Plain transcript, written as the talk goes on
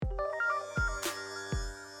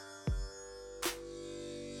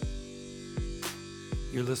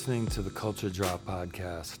You're listening to the Culture Drop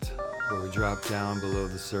podcast, where we drop down below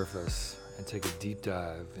the surface and take a deep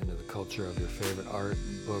dive into the culture of your favorite art,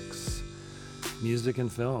 books, music,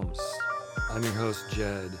 and films. I'm your host,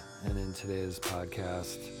 Jed, and in today's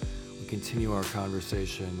podcast, we continue our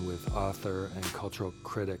conversation with author and cultural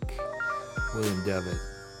critic William Devitt.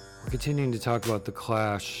 We're continuing to talk about The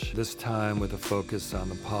Clash, this time with a focus on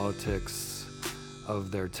the politics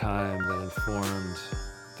of their time that informed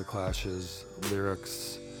The Clash's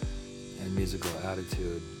lyrics and musical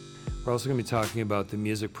attitude. We're also going to be talking about the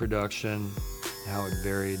music production, how it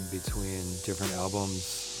varied between different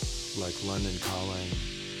albums like London Calling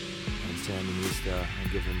and Sandinista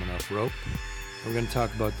and Give Them Enough Rope. We're going to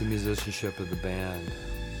talk about the musicianship of the band,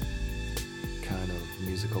 kind of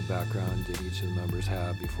musical background did each of the members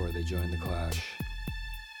have before they joined The Clash.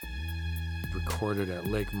 Recorded at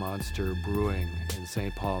Lake Monster Brewing in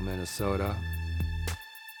St. Paul, Minnesota.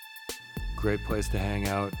 Great place to hang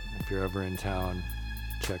out. If you're ever in town,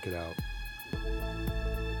 check it out.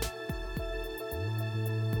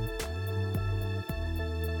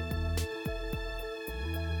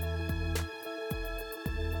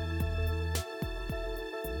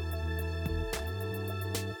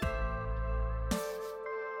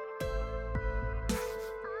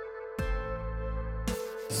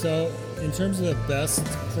 So, in terms of the best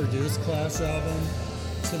produced Clash album,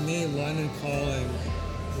 to me, London Calling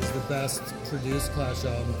is the best produced Clash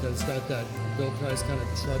album because it's got that Bill Price kind of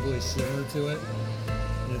trebly shimmer to it,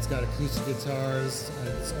 and it's got acoustic guitars at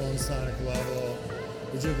its own sonic level.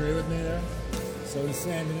 Would you agree with me there? So does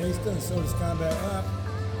Sandinista, and so does Combat Rock.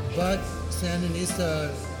 But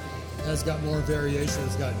Sandinista has got more variation.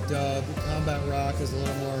 It's got dub. Combat Rock is a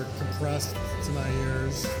little more compressed to my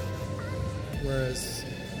ears, whereas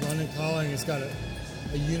London Calling has got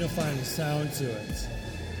a unifying sound to it.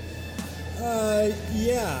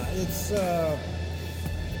 Yeah,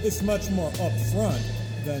 it's much more upfront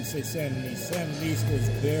than, say, Sandinista. Sandinista is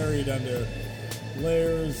buried under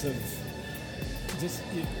layers of just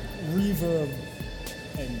reverb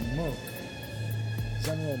and murk,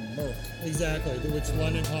 general murk. Exactly, which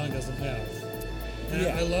London Calling doesn't have. And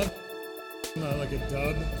Yeah. I love like a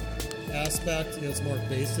dub aspect. It's more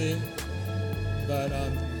bassy, but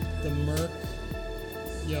the murk,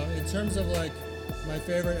 in terms of like my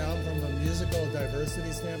favorite album from a musical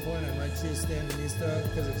diversity standpoint, I might choose Sandinista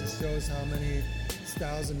because it just shows how many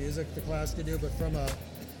styles of music the Clash could do. But from a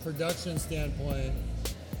production standpoint,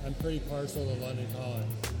 I'm pretty partial to London Calling.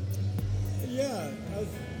 Yeah,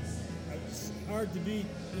 it's hard to beat,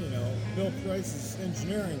 Bill Price's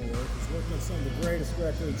engineering work. He's working on some of the greatest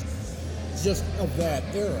records just of that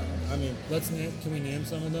era. I mean, Can we name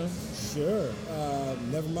some of them? sure.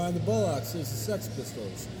 Nevermind the Bullocks, there's the Sex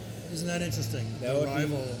Pistols. Isn't that interesting? That The would be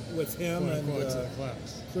rival with him quote and unquote to the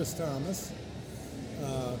Clash. Chris Thomas.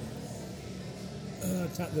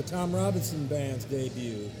 The Tom Robinson Band's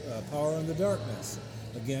debut, Power in the Darkness.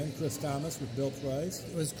 Again, Chris Thomas with Bill Price.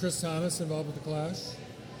 Was Chris Thomas involved with the Clash?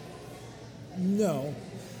 No,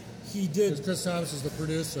 he Because did. Chris Thomas was the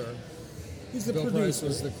producer. He's the Bill producer. Price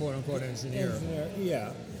was the quote-unquote engineer.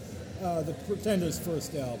 Yeah. The Pretenders'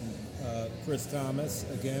 first album, Chris Thomas,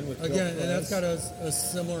 again with Bill Again, Price. and that's got a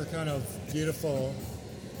similar kind of beautiful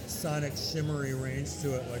sonic shimmery range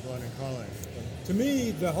to it like London Calling. To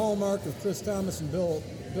me, the hallmark of Chris Thomas and Bill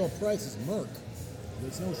Price is murk.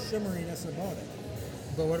 There's no shimmeriness about it.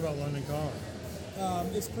 But what about London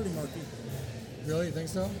Calling? It's pretty murky. Really? You think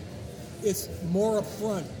so? It's more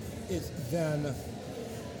upfront than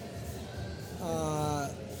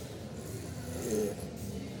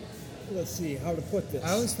let's see how to put this.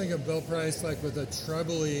 I always think of Bill Price like with a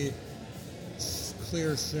trebly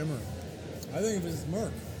clear shimmer. I think of it as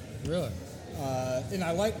murk. Really? And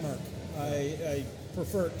I like murk. I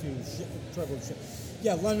prefer it to treble shimmer.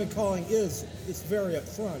 Yeah, London Calling it's very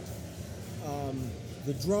upfront.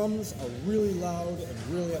 The drums are really loud and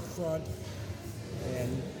really upfront,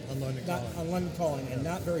 and On London not Calling. on London Calling, and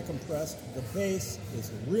not very compressed. The bass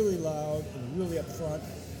is really loud and really upfront,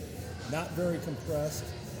 not very compressed,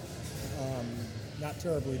 not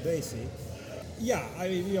terribly bassy. Yeah,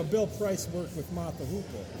 Bill Price worked with Martha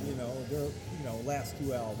Hoople. Their last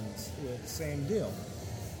two albums, same deal.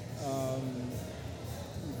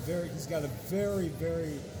 He's got a very,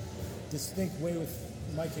 very distinct way with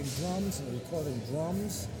miking drums and recording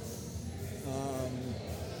drums.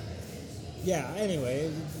 Anyway,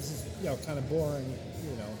 this is kind of boring,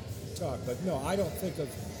 talk, but no, I don't think of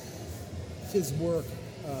his work,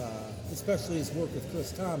 especially his work with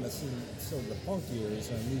Chris Thomas in sort of the punk years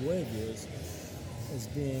and new wave years, as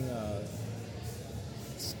being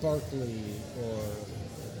sparkly or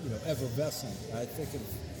effervescent. I think of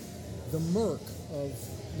the Merc of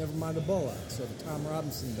Nevermind the Bullocks, or the Tom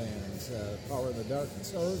Robinson Band's Power in the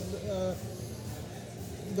Darkness, or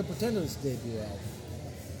the Pretenders' debut album.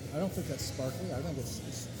 I don't think that's sparkly. I think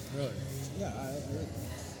it's Really? yeah.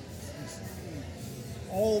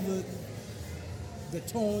 All the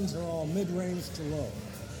tones are all mid-range to low.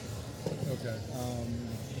 Okay.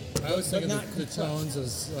 I was thinking not the compressed. tones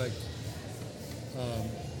as like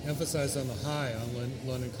emphasized on the high on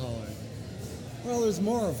London Calling. Well, there's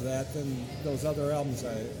more of that than those other albums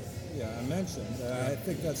I mentioned. I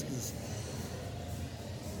think that's because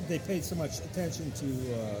they paid so much attention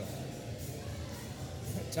to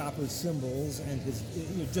Topper's cymbals and his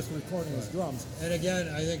just recording his drums. And again,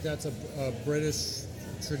 I think that's a British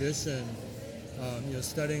tradition.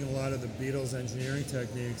 Studying a lot of the Beatles' engineering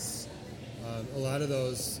techniques. A lot of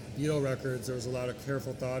those Beatle records, there was a lot of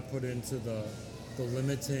careful thought put into the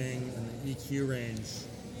limiting and the EQ range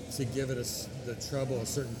to give it the treble a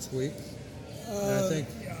certain tweak. And I think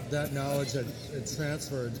that knowledge had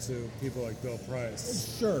transferred to people like Bill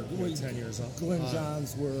Price. Sure, 10 years on. Glenn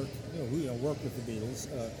John's work, who worked with the Beatles.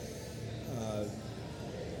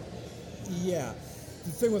 The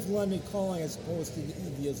thing with London Calling, as opposed to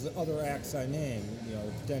the other acts I named, the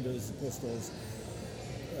Pretenders, the Pistols,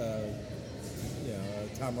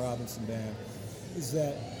 Tom Robinson Band, is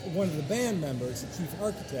that one of the band members, the chief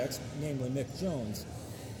architects, namely Mick Jones,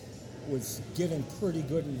 was getting pretty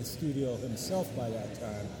good in the studio himself by that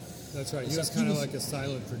time. That's right. He So was kind of like a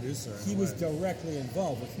silent producer. in He a was way. directly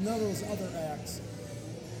involved with none of those other acts,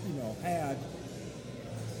 had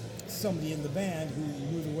somebody in the band who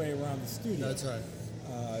knew the way around the studio. That's right.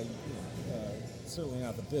 Certainly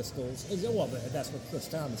not the Pistols. Well, that's what Chris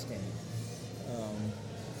Thomas came.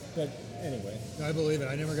 But anyway, I believe it.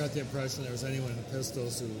 I never got the impression there was anyone in the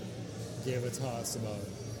Pistols who gave a toss about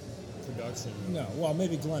production. no. Well,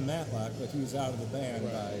 maybe Glenn Matlock, but he was out of the band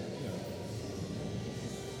Right.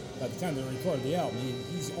 by the time they recorded the album.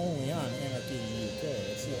 He's only on Anarchy in the UK.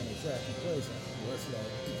 That's the only track he plays on. The rest of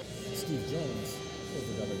Steve Jones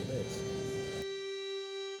overdub the bass.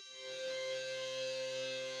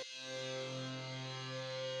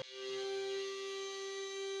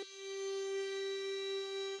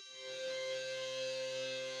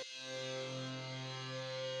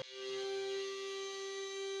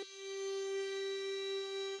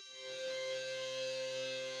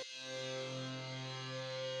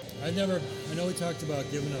 I know we talked about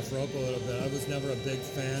Give Enough Rope a little bit. I was never a big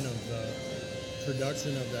fan of the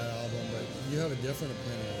production of that album, but you have a different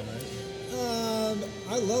opinion, right?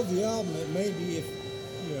 I love the album. It may be if,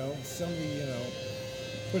 somebody,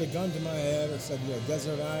 put a gun to my head or said,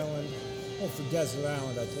 Desert Island. Well, for Desert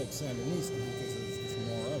Island, I take Sandinista because there's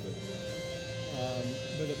more of it.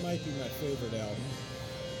 But it might be my favorite album.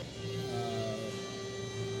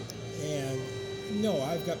 And no,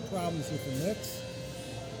 I've got problems with the mix.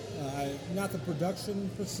 Not the production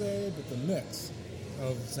per se, but the mix.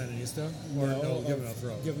 Of Sandinista? Or no, Give Enough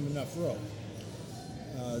Rope? Give them enough rope.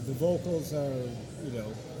 The vocals are,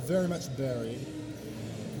 very much buried.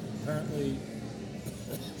 Apparently,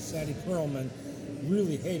 Sandy Pearlman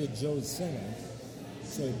really hated Joe's singing,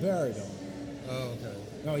 so he buried him. Oh, okay.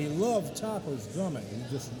 No, he loved Topper's drumming. He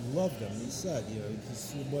just loved him. He said,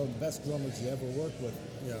 he's one of the best drummers he ever worked with.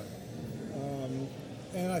 Yeah.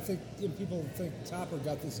 And I think people think Topper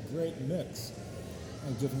got this great mix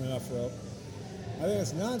and Give Him Enough Rope. I think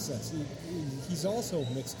that's nonsense. He's also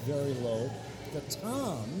mixed very low. The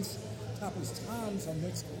toms, Topper's toms are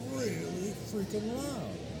mixed really freaking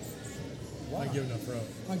loud. Wow. I Give Enough Rope.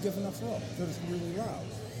 On Give Enough Rope. They're just really loud.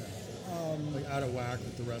 Like out of whack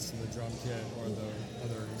with the rest of the drum kit or the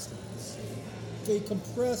other instruments. They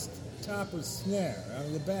compressed Topper's snare. I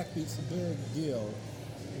mean, the backbeat's a big deal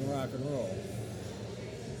in rock and roll.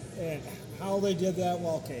 And how they did that,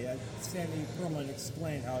 well, okay, Sandy Pearlman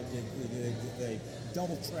explained how they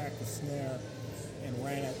double-tracked the snare and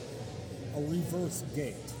ran it a reverse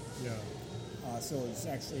gate. Yeah. So it's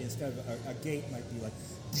actually, instead of a gate might be like,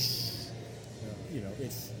 it's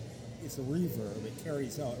a reverb. It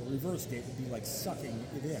carries out. A reverse gate would be like sucking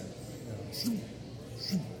it in.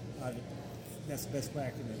 Yeah. That's the best way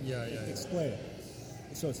I can explain it.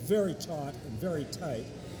 So it's very taut and very tight,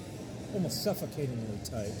 almost suffocatingly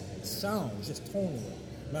tight. It sounds just tonally.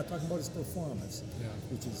 I'm not talking about his performance,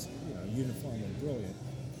 which is uniformly brilliant.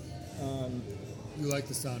 You like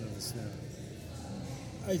the sound of the snare.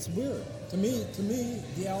 It's weird. To me,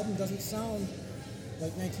 the album doesn't sound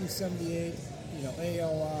like 1978,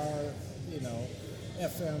 AOR,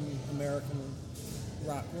 FM American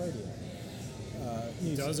rock radio.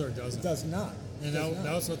 It does or doesn't? It does not. And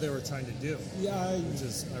that was what they were trying to do. Yeah. Which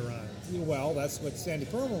is ironic. Well, that's what Sandy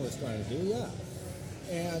Pearlman was trying to do, yeah.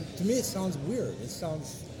 And to me, it sounds weird. It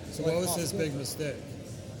sounds. So like what was his off-kilter. big mistake?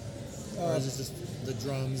 Or is it just the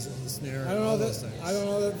drums and the snare I and don't all know those that. things? I don't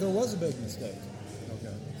know that there was a big mistake.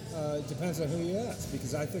 Okay. It depends on who you ask,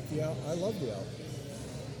 because I think I love the album.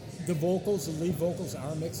 The vocals, the lead vocals,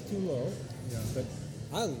 are mixed too low. Yeah. But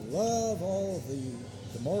I love all of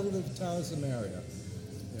the more the guitars, the merrier.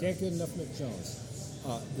 Can't get enough Mick Jones.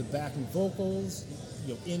 The backing vocals,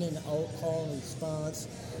 in and out, call and response,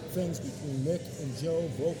 things between Mick and Joe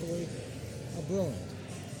vocally are brilliant.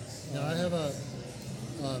 Now I have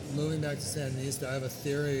moving back to Sandinista, I have a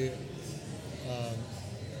theory,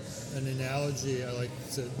 an analogy I like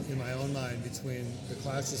to, in my own mind, between the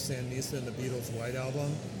Clash of Sandinista and the Beatles' White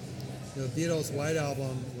Album. The Beatles' White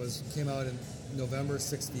Album came out in November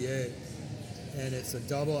 '68, and it's a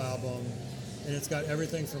double album, and it's got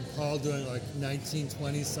everything from Paul doing like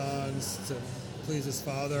 1920 songs to Please His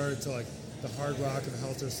Father, to like the hard rock of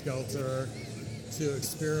Helter Skelter, to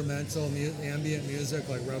experimental ambient music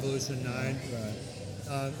like Revolution 9.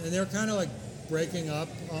 Right. And they're kind of like breaking up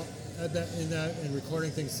in that and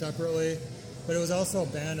recording things separately, but it was also a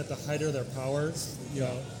band at the height of their powers.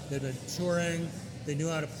 They'd been touring, they knew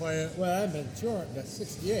how to play it. Well, I hadn't been touring. That's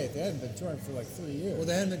 '68. They hadn't been touring for like 3 years. Well,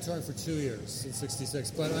 they hadn't been touring for 2 years in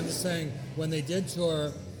 '66, but I'm just saying when they did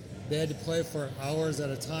tour, they had to play for hours at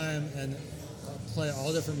a time and play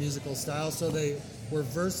all different musical styles. So they were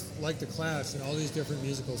versed like the Clash in all these different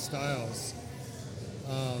musical styles,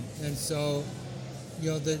 and so.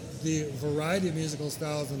 The variety of musical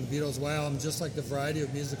styles on the Beatles' White Album, just like the variety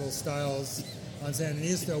of musical styles on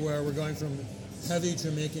Sandinista, where we're going from heavy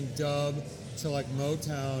Jamaican dub to like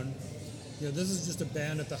Motown. This is just a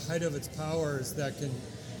band at the height of its powers that can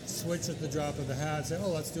switch at the drop of a hat and say, oh,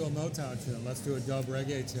 let's do a Motown tune, let's do a dub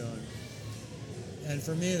reggae tune. And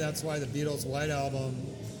for me, that's why the Beatles' White Album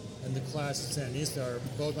and the Clash of Sandinista are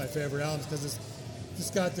both my favorite albums, because it's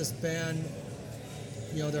just got this band.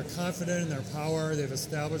 They're confident in their power, they've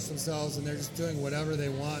established themselves, and they're just doing whatever they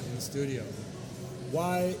want in the studio.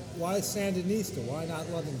 Why Sandinista? Why not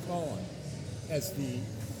London Calling as the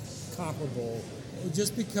comparable?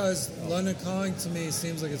 Just because London Calling to me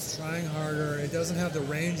seems like it's trying harder. It doesn't have the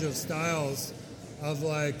range of styles of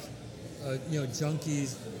like, Junkie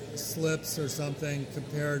Slips or something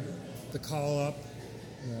compared to Call Up.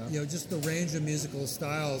 Yeah. Just the range of musical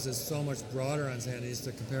styles is so much broader on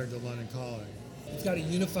Sandinista compared to London Calling. It's got a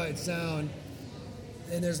unified sound,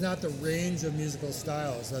 and there's not the range of musical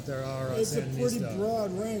styles that there are on It's Sandinista. a pretty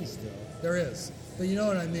broad range, though. There is, but you know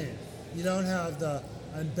what I mean. You don't have the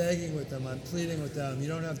I'm begging with them, I'm pleading with them. You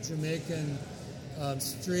don't have Jamaican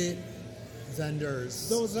street vendors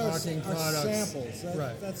Those are hawking products. samples.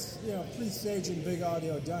 Right. That's pre-staging Big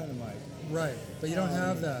Audio Dynamite. Right, but you don't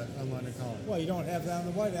have that on London Calling. Well, you don't have that on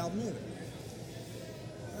the White Album either.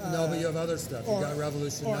 No, but you have other stuff. You got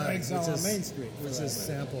Revolution 9, Exile on Main Street, which is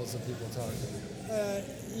samples of people talking.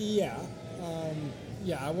 Yeah.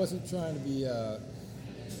 I wasn't trying to be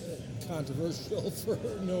controversial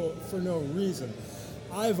for no reason.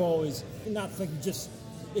 I've always, not thinking just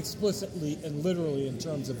explicitly and literally in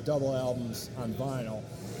terms of double albums on vinyl,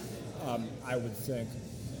 I would think,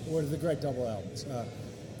 what are the great double albums?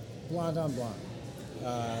 Blonde on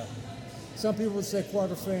Blonde. Some people would say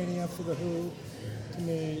Quadrophenia for The Who. To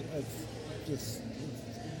me, it's just,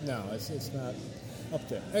 no, it's not up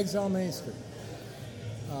there. Exile Main Street.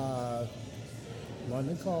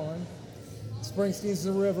 London Calling. Springsteen's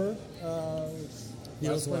The River.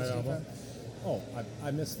 Beatles' White Album. Oh,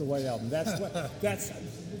 I missed the White Album. That's what. That's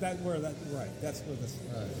where this.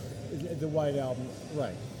 Right. The White Album.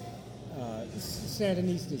 Right.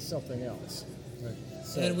 Sandinista is something else. Right.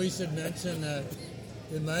 So, And we should mention that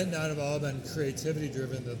it might not have all been creativity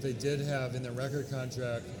driven, that they did have in their record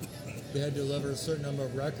contract, they had to deliver a certain number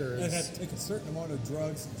of records. they had to take a certain amount of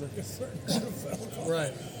drugs and drink a certain amount of alcohol.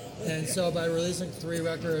 Right. And so by releasing 3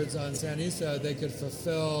 records on Sandinista, they could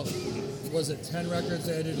fulfill, was it 10 records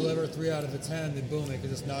they had to deliver, 3 out of the 10, then boom, they could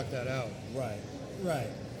just knock that out. Right.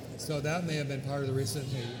 So that may have been part of the reason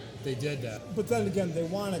they did that. But then again, they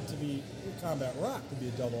wanted to be Combat Rock to be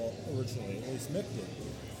a double originally. At least Mick did.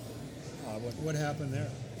 What happened there?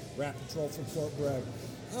 Rat Patrol from Fort Bragg.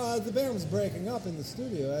 The band was breaking up in the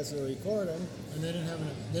studio as they were recording. And they didn't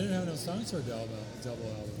have enough songs for a double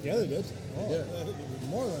album. Yeah, they did. They did.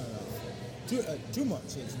 More than enough. Too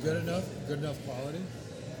much. Good enough quality.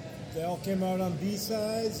 They all came out on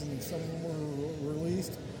B-sides, and some of them were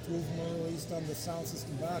released. 2 of them were released on the Sound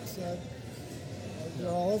System box set. They're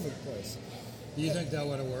all over the place. Do you think that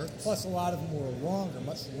would have worked? Plus, a lot of them were longer,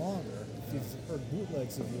 much longer. If you've heard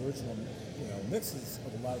bootlegs of the original, mixes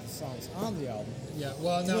of a lot of the songs on the album. Yeah.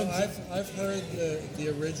 Well, no, I've heard the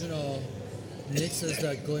original mixes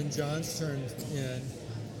that Glenn Johns turned in,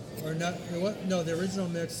 or not? What? No, the original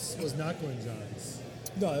mix was not Glenn Johns.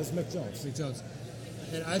 No, it was Mick Jones. Mick Jones.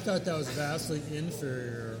 And I thought that was vastly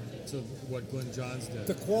inferior to what Glenn Johns did.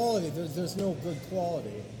 The quality, there's no good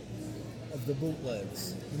quality of the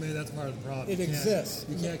bootlegs. I mean, that's part of the problem. It exists.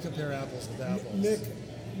 You can't compare apples with apples.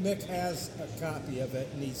 Mick has a copy of it,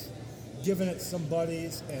 and he's given it some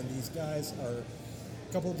buddies, and these guys are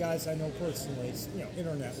a couple of guys I know personally,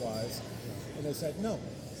 internet-wise, and they said, no,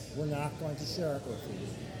 we're not going to share it with you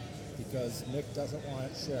because Mick doesn't want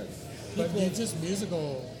it shared. But it's just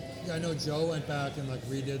musical. I know Joe went back and like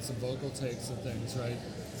redid some vocal takes and things, right?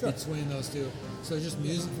 Sure. Between those two. So just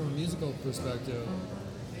music from a musical perspective,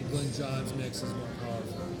 the Glenn Johns mix is more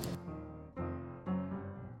powerful.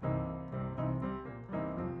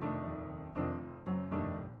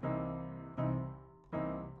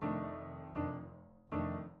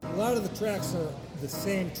 A lot of the tracks are the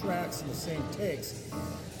same tracks and the same takes.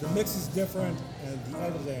 The mix is different, and the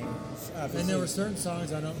editing is obviously... And there were certain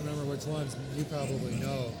songs, I don't remember which ones, you probably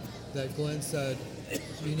know, that Glenn said,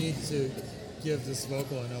 you need to give this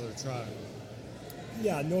vocal another try.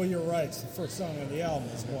 Yeah, Know Your Rights, the first song on the album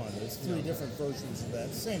is one. There's three different versions of that.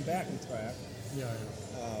 Same backing track.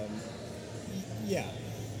 Yeah.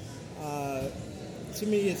 To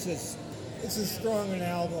me, it's as strong an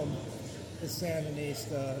album as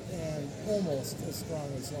Sandinista and almost as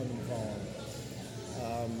strong as London Calling.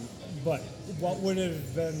 But what would it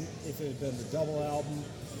have been if it had been the double album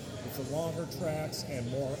with the longer tracks and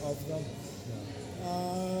more of them?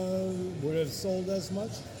 Would it have sold as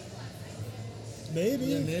much? Maybe.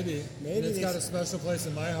 Yeah, maybe. Maybe it's got a special place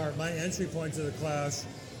in my heart. My entry point to the Clash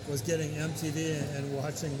was getting MTV and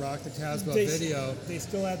watching Rock the Casbah video. They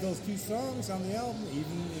still had those two songs on the album,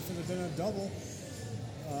 even if it had been a double.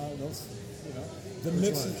 The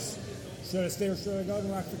mixes. Should I Stay or Should I Go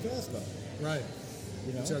and Rock the Casbah? Right.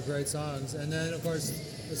 Which are great songs. And then, of course,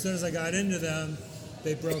 as soon as I got into them,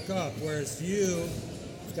 they broke up. Whereas you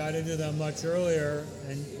got into them much earlier,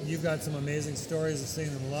 and you've got some amazing stories of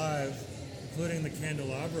seeing them live, including the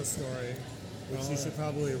Candelabra story, which you should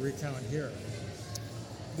probably recount here.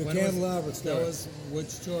 The Candelabra story. That was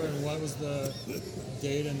which tour, and what was the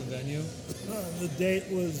date and the venue? The date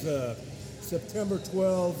was September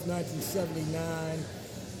 12, 1979,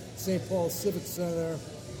 St. Paul Civic Center.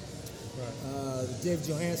 Right. The Dave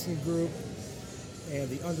Johansen Group and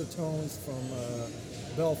the Undertones from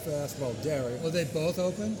Belfast, Derry. Well, they both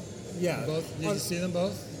opened? Yeah. Did you see them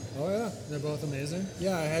both? Oh, yeah. They're both amazing?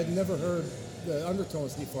 Yeah, I had never heard the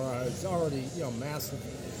Undertones before. I was already, massive.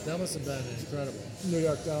 That must have been incredible. New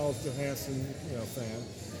York Dolls, Johansen, fan.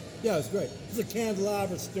 Yeah, it was great. It's a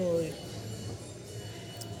Candelabra story.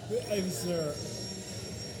 It was their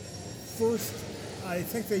first, I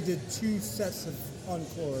think they did 2 sets of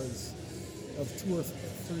encores of 2 or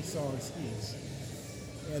 3 songs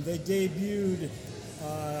each. And they debuted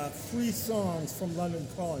 3 songs from London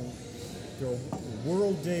Calling, their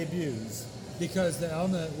world debuts. Because the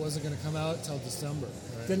album wasn't going to come out till December,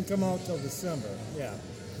 right? Didn't come out till December, yeah.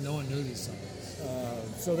 No one knew these songs.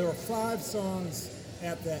 So there were 5 songs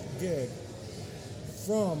at that gig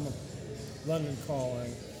from London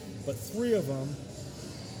Calling, but 3 of them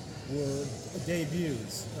were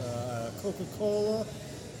debuts. Coca-Cola,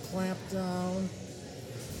 Clampdown,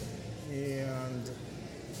 and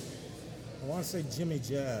I want to say Jimmy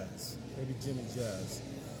Jazz. Maybe Jimmy Jazz.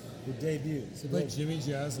 Were debuts. They played Jimmy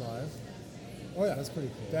Jazz live? Oh yeah. That's pretty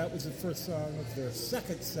cool. That was the first song of their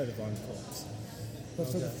second set of encores. But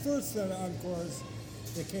for the first set of encores,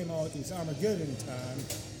 they came out, it was Armageddon time,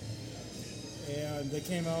 and they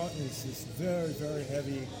came out and it's this very, very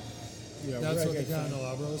heavy, That's what the reggae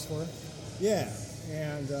Candelabra was for? Yeah,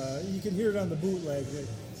 and you can hear it on the bootleg. The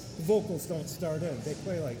vocals don't start in. They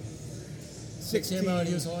play like 16. It came out,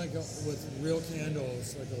 he was holding with real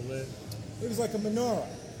candles, like a lit. It was like a menorah.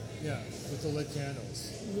 Yeah, with the lit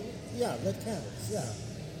candles. Yeah, lit candles, yeah.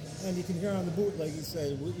 And you can hear on the bootleg, you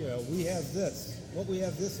say, we have this. What we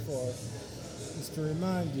have this for is to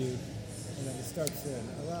remind you, and then it starts in,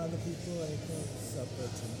 a lot of the people ain't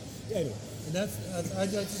separate. Anyway. And that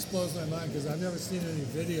just blows my mind because I've never seen any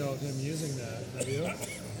video of him using that. Have you?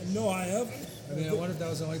 No, I haven't. I mean, I wonder if that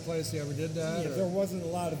was the only place he ever did that. Yeah, there wasn't a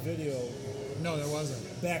lot of video. No, there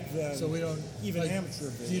wasn't. Back then. So we don't even amateur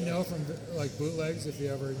video. Do you know from like bootlegs if he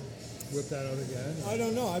ever whipped that out again? I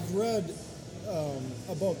don't know. I've read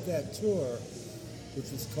about that tour,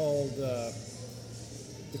 which is called the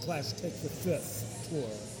Clash Take the Fifth tour.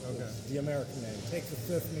 Okay. The American name. Take the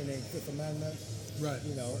Fifth meaning Fifth Amendment. Right.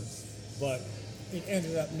 But it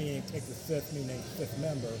ended up meaning Take the Fifth, meaning fifth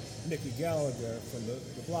member, Mickey Gallagher from the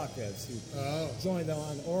Blockheads, who joined them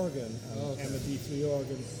on organ, MD3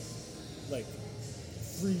 organ, like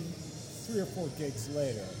three or four gigs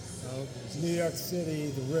later. New York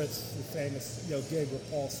City, the Ritz, the famous gig where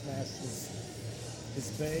Paul smashed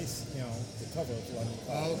his bass, the cover of London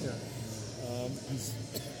Calling. He's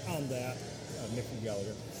on that, Mickey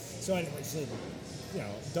Gallagher. So anyway,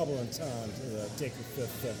 double entendre, Take the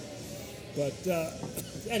Fifth. But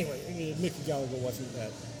anyway, Mickey Gallagher wasn't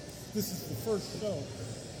that. This is the first show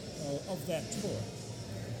of that tour.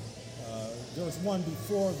 There was one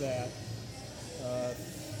before that.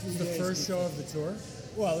 This is the first show of the tour?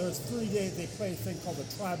 Well, there was 3 days. They played a thing called the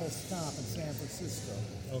Tribal Stomp in San Francisco,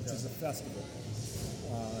 which is a festival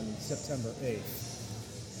on September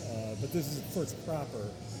 8th. But this is the first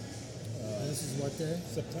proper. This is what day?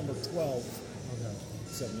 September 12th,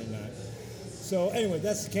 79. So anyway,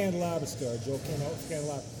 that's the Candelabra story. Joe came out with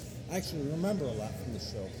Candelabra. I actually remember a lot from the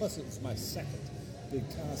show. Plus, it was my second big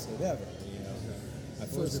concert ever.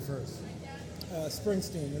 What was your first?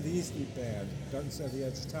 Springsteen and the E Street Band, Darkness at the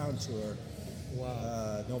Edge of Town tour.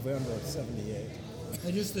 Wow. November of '78.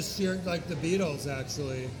 And just the sheer, like the Beatles,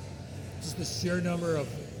 actually, just the sheer number of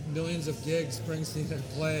millions of gigs Springsteen had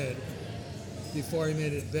played before he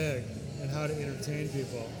made it big, and how to entertain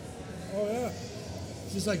people. Oh yeah.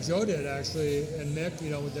 Just like Joe did, actually, and Mick,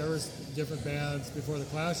 there was different bands before the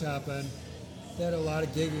Clash happened. They had a lot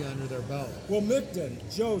of gigging under their belt. Well, Mick didn't.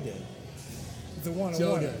 Joe did. The one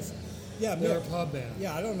Joe did. Yeah, they Mick. were a pub band.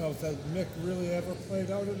 Yeah, I don't know if that Mick really ever played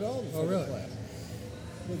out at all before really? the Clash.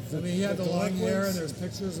 He had the long hair, and there's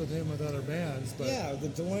pictures of him with other bands. But yeah, the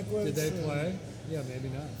Delinquents. Did they play? Yeah, maybe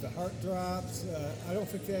not. The Heartthrobs. I don't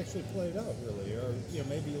think they actually played out really, or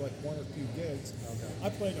maybe like one or two gigs. Okay.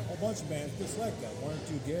 I played in a whole bunch of bands just like that, one or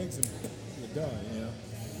two gigs, and you're done.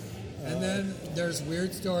 And then there's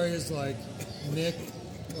weird stories like Mick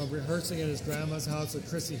rehearsing at his grandma's house with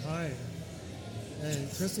Chrissie Hynde, and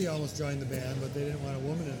Chrissie almost joined the band, but they didn't want a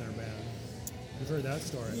woman in their band. You've heard that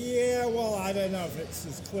story? Yeah, well, I don't know if it's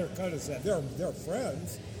as clear cut as that. They're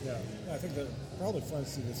friends. Yeah. I think they're probably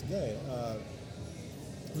friends to this day.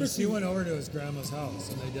 She went over to his grandma's house,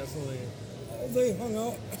 and they definitely they hung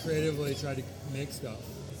out. Creatively tried to make stuff.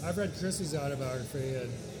 I've read Chrissie's autobiography,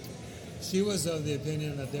 and she was of the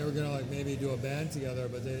opinion that they were going to maybe do a band together,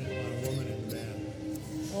 but they didn't want a woman in the band.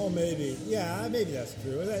 Oh, maybe. Yeah, maybe that's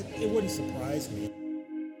true. It wouldn't surprise me.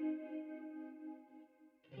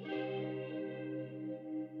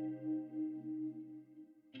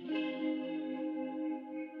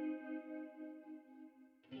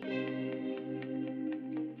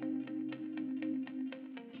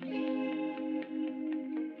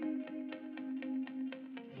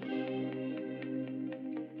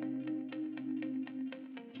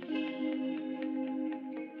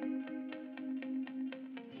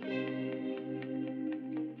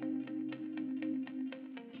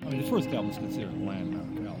 The first album is considered a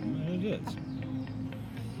landmark album, and it is.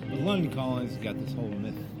 But London Calling's got this whole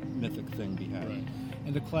mythic thing behind it.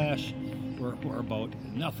 And the Clash were about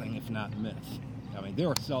nothing if not myth. They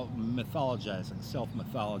were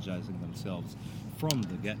self-mythologizing themselves from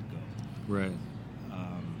the get-go. Right.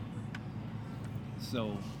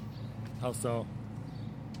 So... How so?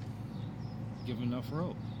 Give enough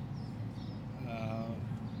rope. I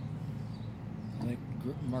think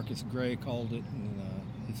Marcus Gray called it in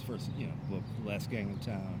his first, book, Last Gang in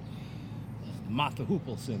Town, Martha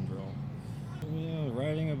Hoople syndrome.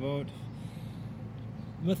 Writing about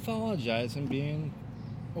mythologizing being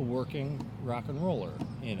a working rock and roller,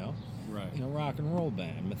 Right. In a rock and roll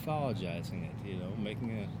band, mythologizing it,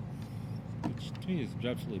 making it, which to me is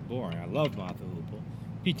dreadfully boring. I love Martha Hoople.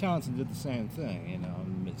 Pete Townsend did the same thing, in the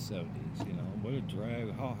mid-'70s, What a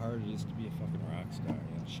drag, how hard it is to be a fucking rock star,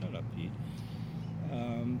 Shut up, Pete.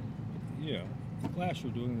 The Clash were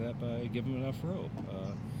doing that by giving them enough rope.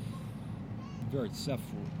 Very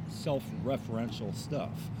self-referential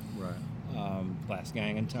stuff. Right. Last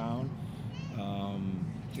Gang in Town.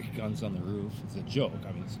 Guns on the Roof. It's a joke.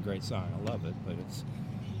 It's a great song. I love it, but it's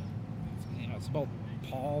about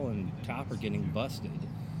Paul and Topper getting busted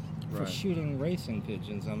for shooting racing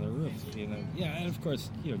pigeons on the roof. Yeah, and of course,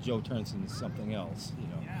 Joe turns into something else.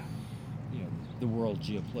 The world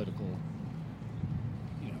geopolitical,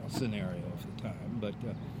 scenario of the time. But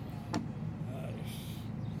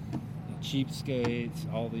Cheapskates,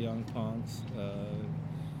 all the young punks.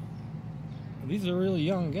 These are really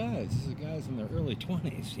young guys. These are guys in their early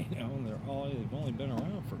 20s, and they've only been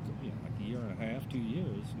around for like a year and a half, 2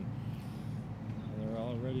 years, and they're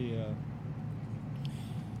already.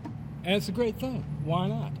 And it's a great thing. Why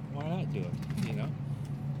not? Why not do it?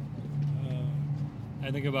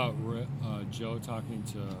 I think about Joe talking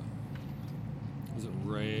to, was it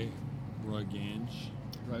Roy Gange?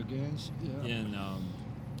 Roy Gange? Yeah. In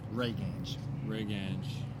Ray Gange. Ray Gange.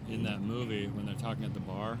 In that movie, when they're talking at the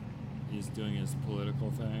bar, he's doing his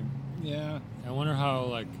political thing. Yeah. I wonder how,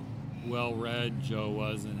 like, well-read Joe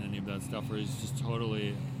was in any of that stuff, where he's just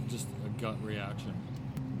totally, just a gut reaction.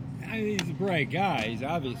 I mean, he's a bright guy. He's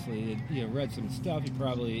obviously, read some stuff. He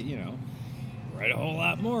probably, read a whole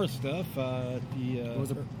lot more stuff. It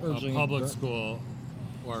was a public school,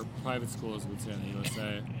 or private school, as we'd say in the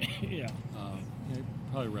USA. Yeah. He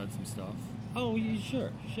probably read some stuff. Oh, yeah,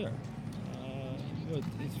 sure. But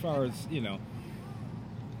as far as,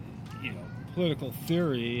 political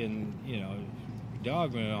theory and,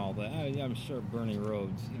 dogma and all that, I'm sure Bernie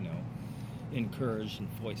Rhodes, encouraged and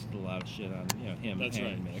foisted a lot of shit on, him. That's and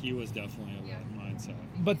right. Mick. He was definitely of that mindset.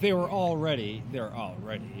 But they're already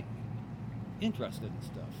interested in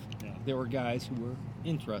stuff. Yeah. There were guys who were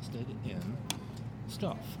interested in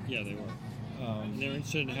stuff. Yeah, they were. They were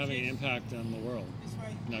interested in having an impact on the world,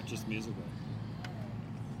 not just musical.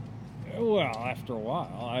 Well, after a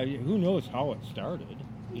while, who knows how it started?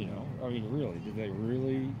 I mean, really, did they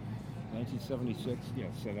really, 1976,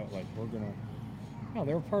 set out like we're gonna? No,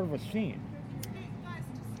 they were part of a scene.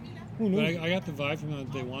 Who knew? But I got the vibe from them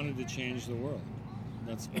that they wanted to change the world.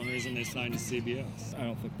 That's one reason they signed to CBS. I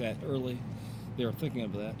don't think that early they were thinking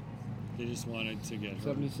of that. They just wanted to get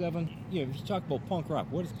 77. If you talk about punk rock,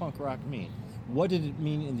 what does punk rock mean? What did it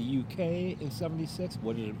mean in the UK in 76?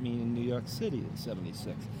 What did it mean in New York City in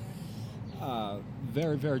 76?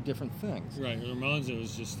 Very, very different things. Right. The Ramones, it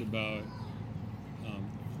was just about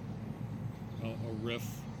a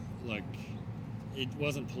riff, like, it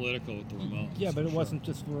wasn't political with the Ramones. Yeah, but it wasn't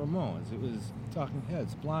just the Ramones. It was Talking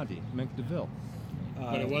Heads, Blondie, Mick DeVille.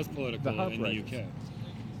 But it was political in the UK.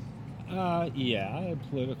 Yeah,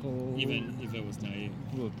 political. Even if it was naive.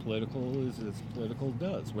 What political is as political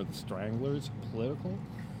does. Were the Stranglers political?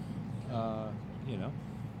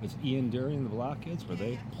 Was Ian Dury and the Blockheads, were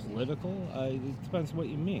they political? It depends what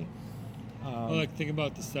you mean. Well, like, think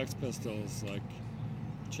about the Sex Pistols, like,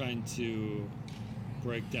 trying to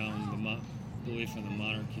break down the belief in the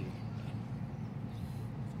monarchy.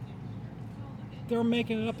 They were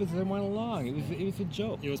making it up as they went along. It was a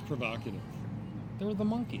joke. It was provocative. They were the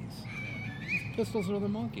Monkees. The Pistols are the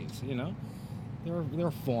Monkees, They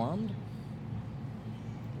were formed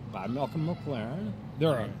by Malcolm McLaren.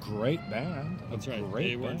 They're a great band. That's right.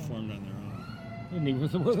 They weren't formed on their own. And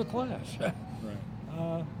neither were the Clash. Right.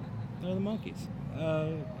 They're the Monkees.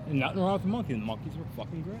 And nothing wrong with the Monkees. The Monkees were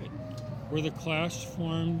fucking great. Were the Clash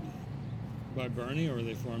formed by Bernie, or were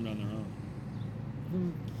they formed on their own?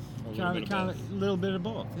 Kind of, a little bit of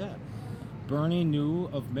both. Yeah. Bernie knew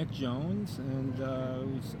of Mick Jones and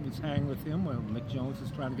was hanging with him when Mick Jones was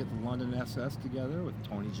trying to get the London SS together with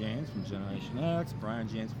Tony James from Generation X, Brian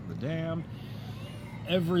James from The Damned.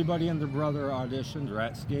 Everybody and their brother auditioned.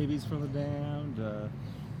 Rat Scabies from The Damned,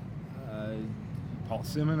 Paul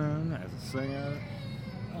Simonon as a singer,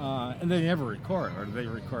 and they never recorded, or they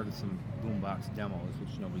recorded some boombox demos,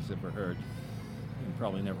 which nobody's ever heard, and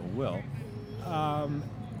probably never will.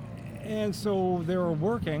 And so they were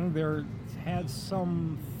working. They had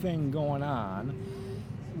something going on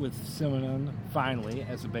with Simonon finally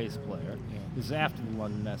as a bass player. Yeah. This is after the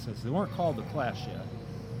London SS. They weren't called the Clash yet.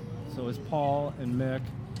 So it was Paul and Mick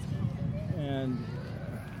and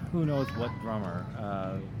who knows what drummer.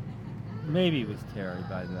 Maybe it was Terry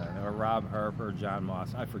by then, or Rob Harper, or John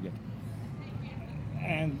Moss, I forget.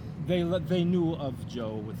 And they knew of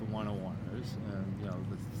Joe with the 101ers, and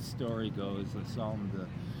the story goes they saw him the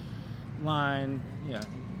line,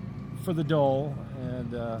 for the dole,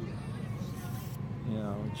 and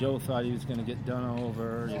Joe thought he was going to get done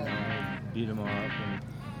over, beat him up and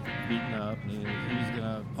beaten up, and he was going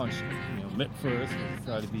to punch Mick first and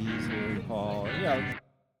try to be easier to Paul. Yeah.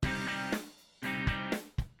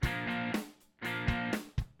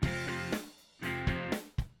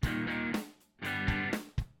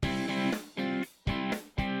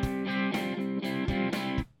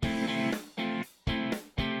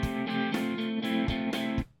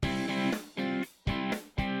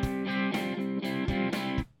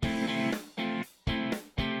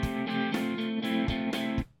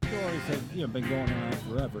 Been going on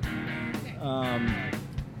forever,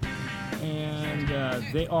 and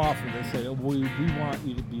they offered. They said, "We want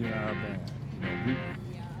you to be in our band."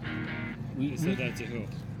 We said that to who?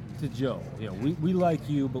 To Joe. We like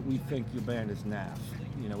you, but we think your band is naff.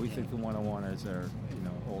 We think the 101ers are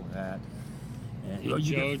old hat. And,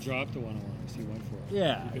 Joe dropped the 101ers. He went for it.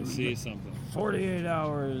 Yeah, you could see something. 48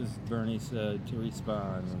 hours, Bernie said, to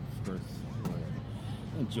respond. And, of course,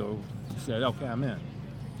 and Joe said, "Okay, I'm in."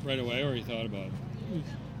 right away, or you thought about it?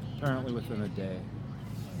 Apparently within a day.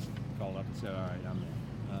 Called up and said, all right, I'm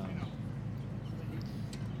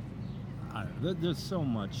in. There's so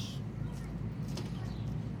much.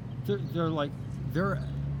 They're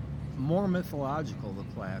more mythological, the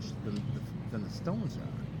Clash, than the Stones are.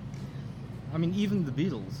 I mean, even the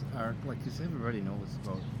Beatles are, like, because everybody knows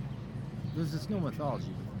about. There's just no mythology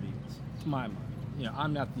with the Beatles, to my mind. You know,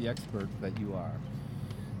 I'm not the expert that you are.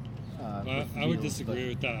 I would disagree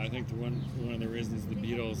with that. I think one of the reasons the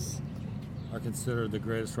Beatles are considered the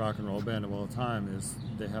greatest rock and roll band of all time is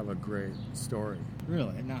they have a great story.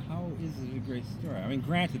 Really? Now, how is it a great story? I mean,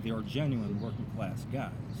 granted, they are genuine working class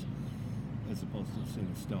guys, as opposed to, say,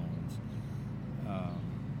 the Stones,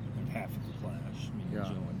 and half of the Clash,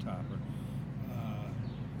 Joe and Topper.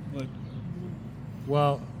 But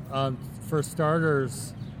well, for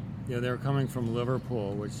starters, they were coming from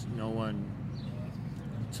Liverpool, which no one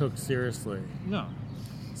took seriously. no,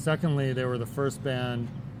 Secondly, they were the first band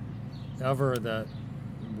ever that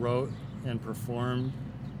wrote and performed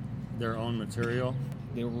their own material.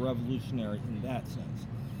 they were revolutionary in that sense.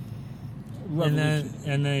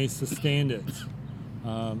 And they sustained it.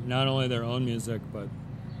 Not only their own music, but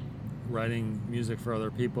writing music for other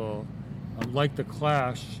people. Like the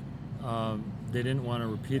Clash, they didn't want to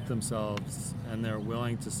repeat themselves, and they're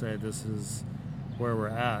willing to say, this is where we're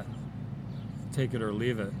at. Take it or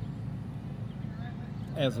leave it.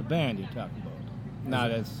 As a band, you're talking about,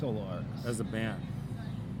 not as solo artists. As a band.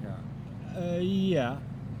 Yeah.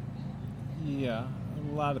 Yeah.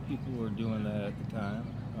 A lot of people were doing that at the time.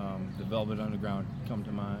 The Velvet Underground come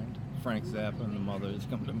to mind. Frank Zappa and the Mothers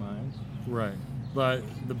come to mind. Right. But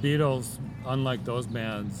the Beatles, unlike those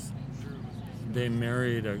bands, they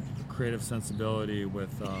married a creative sensibility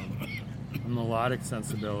with a melodic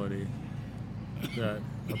sensibility that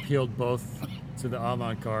appealed both to the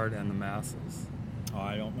avant-garde and the masses. Oh,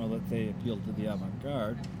 I don't know that they appealed to the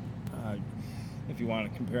avant-garde. If you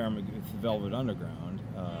want to compare them with the Velvet Underground,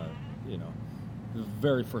 the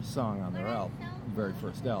very first song on their album, the very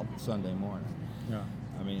first album, Sunday Morning. Yeah.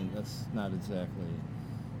 I mean, that's not exactly,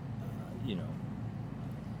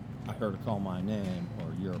 I Heard Her Call My Name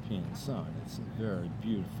or European Sun. It's a very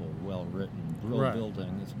beautiful, well-written, Right.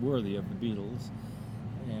 building. It's worthy of the Beatles.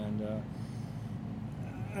 And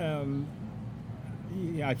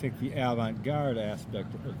I think the avant-garde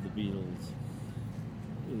aspect of the Beatles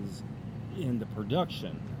is in the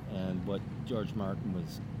production and what George Martin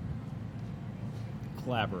was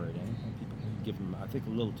collaborating. And people give him, I think, a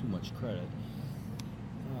little too much credit.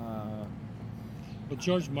 But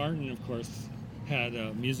George Martin, of course, had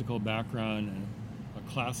a musical background and a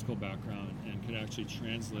classical background and could actually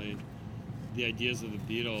translate the ideas of the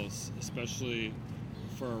Beatles, especially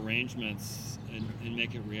for arrangements, and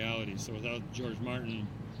make it reality. So without George Martin,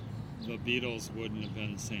 the Beatles wouldn't have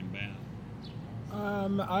been the same band.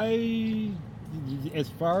 As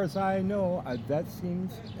far as I know, that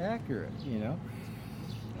seems accurate,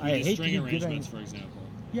 I hate String to be arrangements, for example.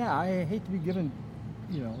 Yeah, I hate to be given,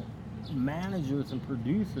 managers and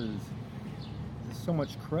producers so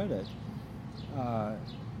much credit, but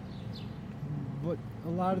a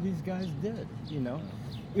lot of these guys did,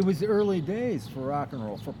 It was the early days for rock and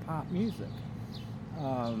roll, for pop music.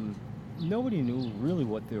 Nobody knew really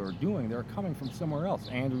what they were doing. They were coming from somewhere else.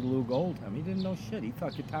 Andrew Loog Oldham, he didn't know shit. He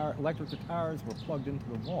thought electric guitars were plugged into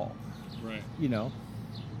the wall. Right.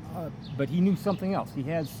 But he knew something else. He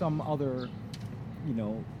had some other,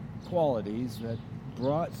 qualities that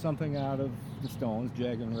brought something out of the Stones,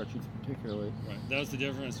 Jagger and Richards particularly. Right. That was the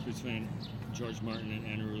difference between George Martin and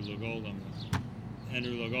Andrew Loog Oldham.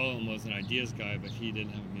 Andrew Loog Oldham was an ideas guy, but he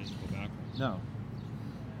didn't have a musical background. No.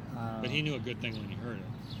 But he knew a good thing when he heard it.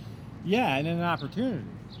 Yeah, and an opportunity,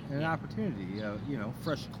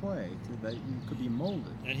 fresh clay that you could be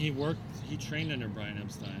molded. And he trained under Brian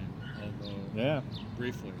Epstein, although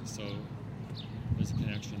briefly, so there's a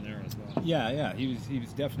connection there as well. Yeah, he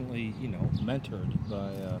was definitely, mentored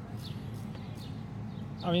by,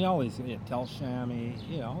 all these, Tel Shammy,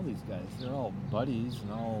 all these guys, they're all buddies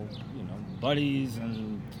and buddies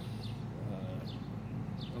and...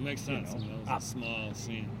 It makes sense. That was a small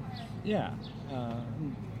scene. Yeah.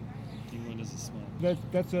 England is a small...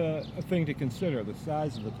 That's a thing to consider, the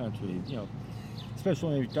size of the country, especially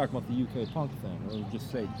when you talk about the UK punk thing, or you just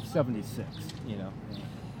say 76, And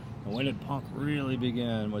when did punk really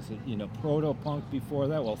begin? Was it, proto-punk before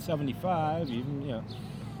that? Well, 75, even,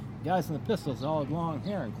 guys in the Pistols all had long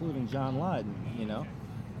hair, including John Lydon,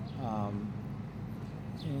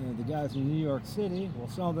 And the guys in New York City, well,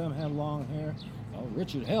 some of them had long hair. Well,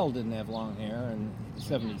 Richard Hell didn't have long hair in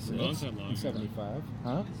 76. Ramones had long in 75.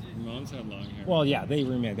 Huh? Ramones had long hair. Well, yeah, they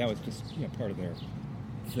remained. That was just part of their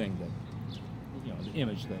thing that, the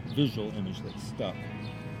image, the visual image that stuck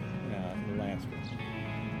in the last one.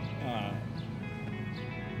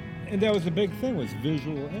 And that was the big thing, was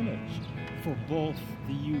visual image for both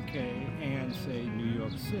the UK and, say, New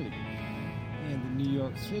York City. And the New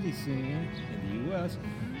York City scene in the US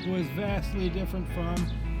was vastly different from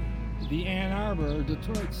the Ann Arbor or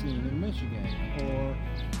Detroit scene in Michigan, or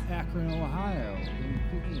Akron, Ohio,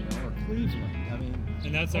 or Cleveland. I mean,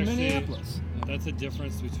 and that's or actually Minneapolis. That's the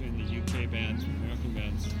difference between the UK bands and American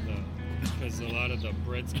bands, because a lot of the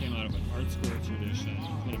Brits came out of an art school tradition,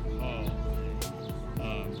 including Paul.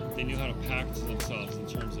 They knew how to package themselves in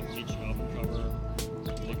terms of each album cover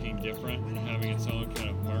looking different and having its own kind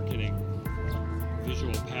of marketing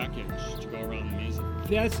visual package to go around the music.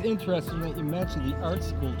 That's interesting that you mentioned the art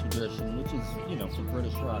school tradition, which is, for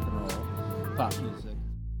British rock and roll, pop music.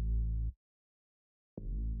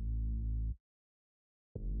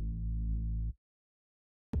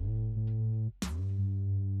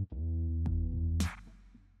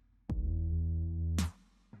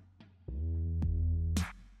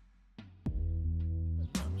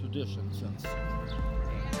 Tradition since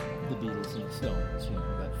the Beatles and the Stones,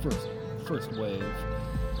 that first wave.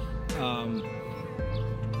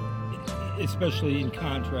 Especially in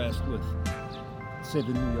contrast with, say,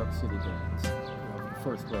 the New York City bands, the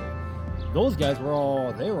first wave. Those guys were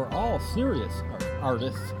all serious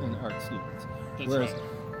artists and art students. That's Whereas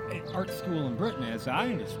right. art school in Britain, as I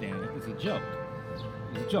understand it, is a joke.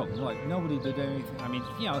 It's a joke. Like, nobody did anything. I mean,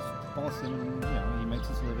 it's Boston, he makes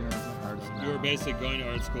his living as an artist now. You were basically going to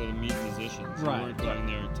art school to meet musicians. Right. You weren't going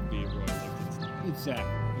there to be Roy Lichtenstein. Exactly.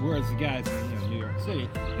 Whereas the guys in New York City,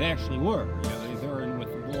 they actually were. They were in with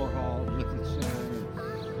Warhol, Lichtenstein,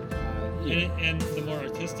 and the more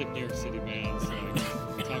artistic New York City bands,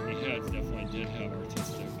 like Talking Heads, definitely did have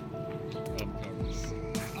artistic album covers.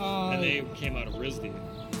 And they came out of RISD,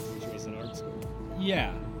 which was an art school.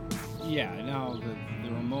 Yeah. Now the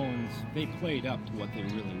Ramones, they played up to what they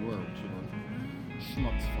really were, which were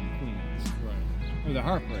schmucks from Queens, Right. or the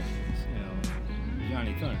Heartbreakers,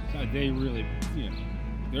 Johnny Thunder. They really,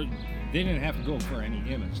 they didn't have to go for any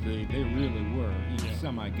image. They really were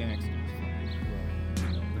semi-gangsters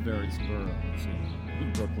from the various boroughs,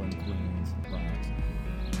 Brooklyn, Queens, the Bronx,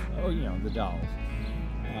 or the Dolls.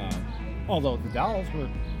 Although the Dolls were,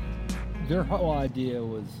 their whole idea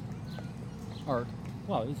was art.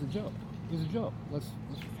 Well, it was a joke. Let's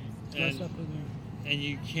dress up in there. And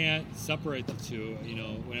you can't separate the two.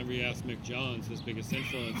 Whenever you ask Mick Jones, his biggest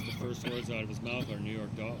influence, the first words out of his mouth are New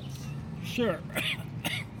York Dolls. Sure.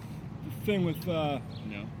 The thing with So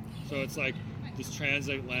it's like this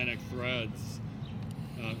transatlantic threads.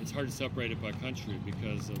 It's hard to separate it by country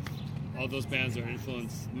because of all those bands that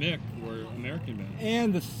influenced Mick were American bands.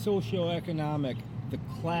 and the socioeconomic, the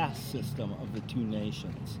class system of the two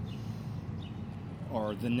nations,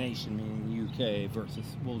 or the nation meaning the UK versus,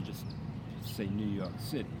 we'll just say New York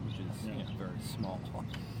City, which is a very small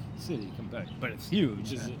city compared, but it's huge.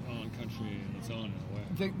 Which is its own country in its own way.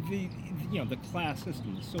 The class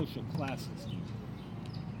system, the social class system,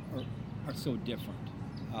 are so different.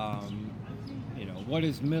 What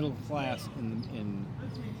is middle class in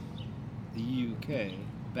the UK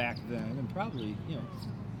back then, and probably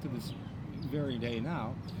to this very day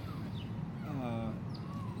now,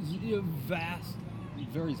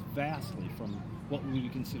 varies vastly from what we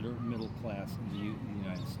would consider middle class in the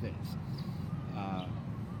United States.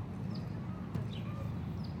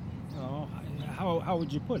 How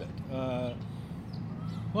would you put it?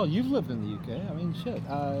 Well, you've lived in the UK. I mean, shit.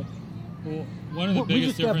 Well, one of the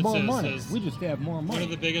biggest differences we just have more money. One of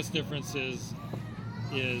the biggest differences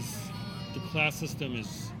is the class system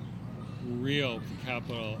is real, with a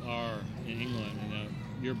capital R, in England, and that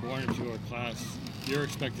you're born into a particular class, you're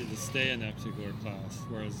expected to stay in that particular class,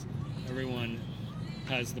 whereas everyone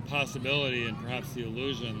has the possibility and perhaps the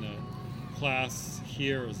illusion that class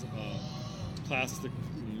here is a plastic,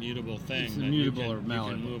 immutable thing it's that immutable you or can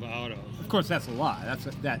malleable. move out of. Of course, that's a lie.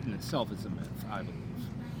 That in itself is a myth, I believe.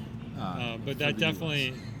 But that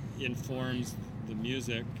definitely informs the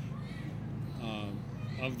music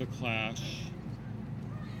of the Clash,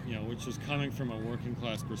 which was coming from a working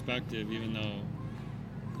class perspective, even though,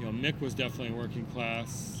 Mick was definitely working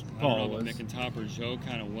class. I don't know about Mick and Topper. Joe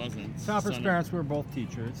kind of wasn't. Topper's parents were both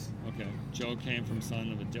teachers. Okay. Joe came from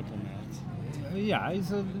son of a diplomat. Yeah,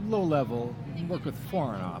 he's a low level, worked with the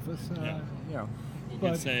Foreign Office. You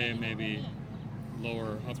could say maybe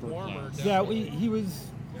lower, upper class. Yeah, he was.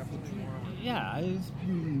 Yeah,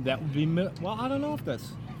 that would be. Well, I don't know if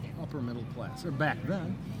that's upper middle class or back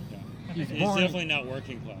then. Yeah. He's definitely not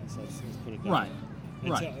working class. Let's put it that way.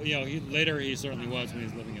 Until, you know, later he certainly was when he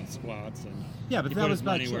was living in squats, and Yeah, but he that put was his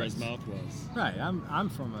by money where his choice. mouth was. Right. I'm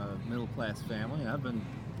from a middle class family. I've been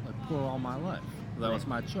poor all my life. That was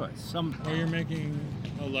my choice. Or you're making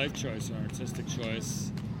a life choice or an artistic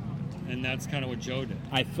choice, and that's kind of what Joe did.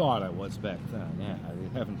 I thought I was back then. Yeah,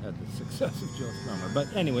 I haven't had the success of Joe Strummer. But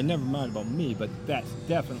anyway, never mind about me. But that's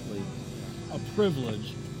definitely a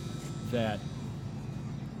privilege that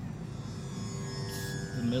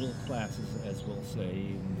the middle classes, as we'll say,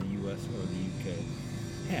 in the U.S. or the U.K.,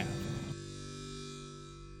 have.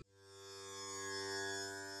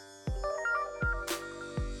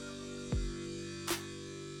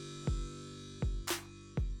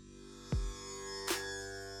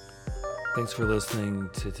 Thanks for listening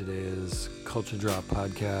to today's Culture Drop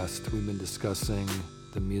podcast. We've been discussing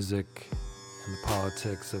the music and the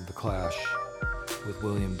politics of The Clash with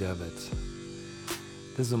William Devitt.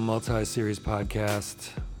 This is a multi-series podcast,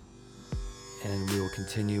 and we will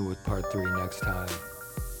continue with part 3 next time.